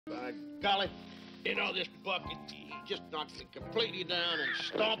By golly, you know, this buck, he just knocked me completely down and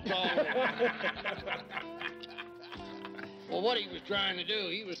stomped all over. Well, what he was trying to do,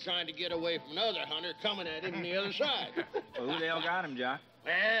 he was trying to get away from another hunter coming at him on the other side. Well, who the hell got him, Jock?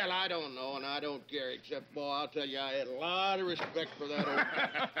 Well, I don't know, and I don't care, except, boy, I'll tell you, I had a lot of respect for that old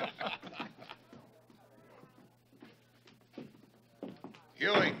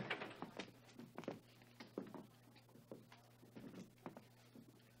Ewing.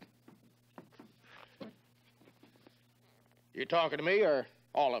 You talking to me or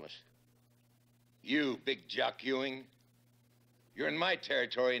all of us? You, Big Jock Ewing. You're in my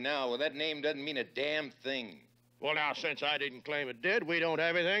territory now. Well, that name doesn't mean a damn thing. Well, now, since I didn't claim it did, we don't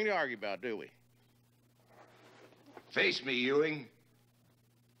have anything to argue about, do we? Face me, Ewing.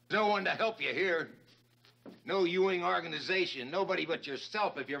 There's no one to help you here. No Ewing organization. Nobody but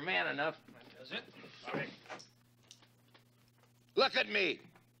yourself if you're man enough. Does it? Sorry. Look at me.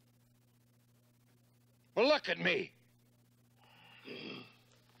 Well, look at me.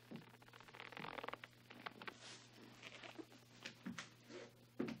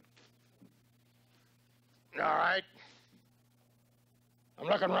 All right. I'm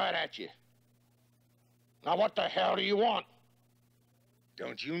looking right at you. Now, what the hell do you want?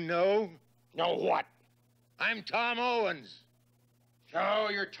 Don't you know? Know what? I'm Tom Owens. So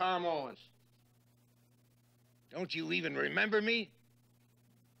you're Tom Owens. Don't you even remember me?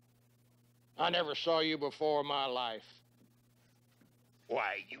 I never saw you before in my life.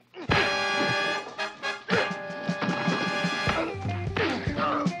 Why, you...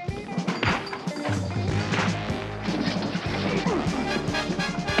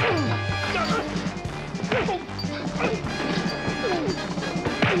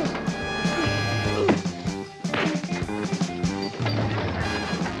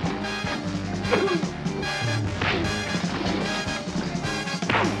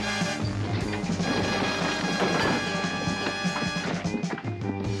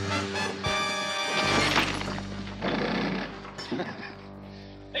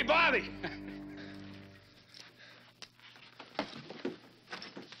 Hey, Bobby!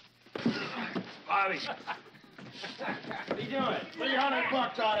 Bobby. What are you doing?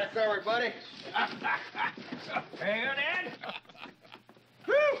 $300 on it, everybody. Hang on, Ed.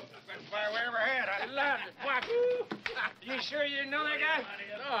 Woo! Best fire we ever had. I love it. Watch. You sure you didn't know that guy?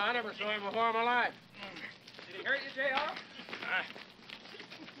 No, I never saw him before in my life. Did he hurt you, J.R.?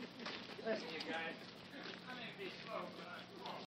 Listen, you guys. I may be slow.